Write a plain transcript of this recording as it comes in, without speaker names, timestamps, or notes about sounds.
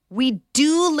We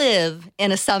do live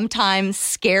in a sometimes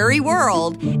scary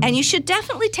world, and you should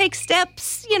definitely take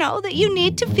steps, that you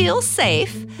need to feel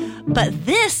safe. But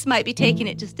this might be taking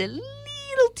it just a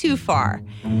little too far.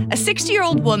 A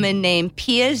 60-year-old woman named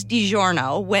Pia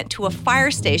DiGiorno went to a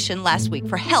fire station last week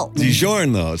for help.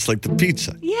 DiGiorno, it's like the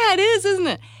pizza. Yeah, it is, isn't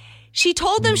it? She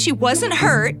told them she wasn't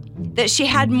hurt, that she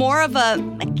had more of a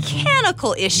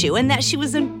mechanical issue, and that she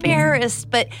was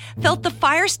embarrassed, but felt the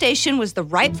fire station was the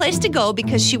right place to go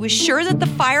because she was sure that the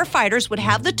firefighters would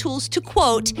have the tools to,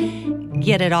 quote,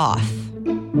 get it off.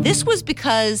 This was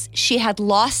because she had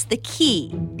lost the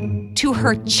key to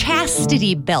her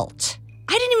chastity belt.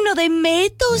 I didn't even know they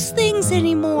made those things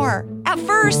anymore. At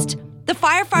first, the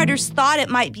firefighters thought it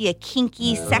might be a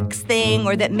kinky sex thing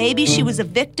or that maybe she was a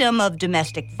victim of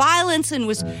domestic violence and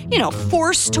was,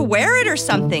 forced to wear it or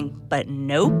something. But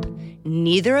nope,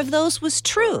 neither of those was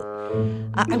true.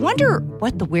 I wonder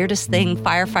what the weirdest thing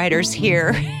firefighters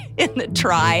here in the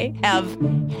Tri have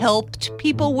helped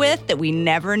people with that we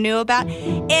never knew about.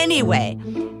 Anyway,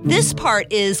 this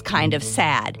part is kind of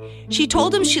sad. She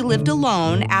told him she lived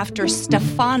alone after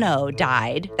Stefano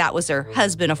died. That was her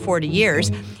husband of 40 years.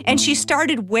 And she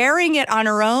started wearing it on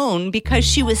her own because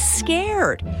she was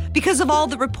scared because of all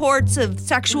the reports of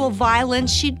sexual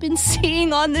violence she'd been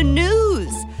seeing on the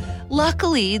news.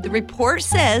 Luckily, the report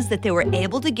says that they were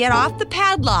able to get off the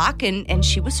padlock and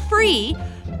she was free.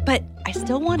 But I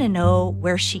still want to know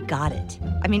where she got it.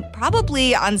 I mean,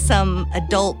 probably on some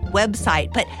adult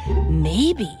website, but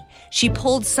maybe she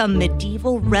pulled some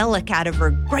medieval relic out of her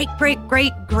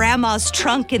great-great-great-grandma's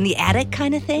trunk in the attic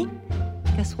kind of thing.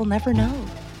 Guess we'll never know.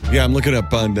 Yeah, I'm looking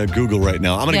up on Google right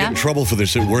now. I'm going to get in trouble for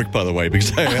this at work, by the way,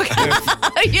 because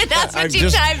that's what you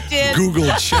typed in.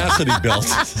 Googled chastity belt.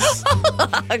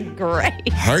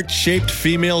 Great. Heart-shaped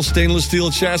female stainless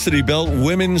steel chastity belt,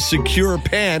 women's secure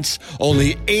pants,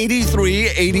 only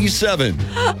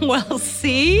 $83.87. Well,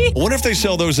 see? I wonder if they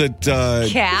sell those at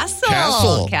Castle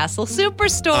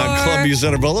Superstore. On Columbia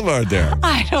Center Boulevard there.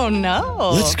 I don't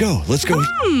know. Let's go.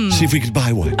 See if we can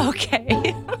buy one.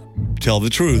 Okay. Tell the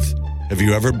truth. Have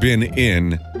you ever been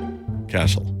in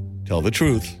Castle? Tell the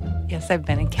truth. Yes, I've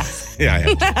been in Castle. Yeah.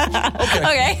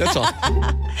 Okay. That's all.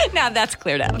 Now that's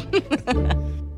cleared up.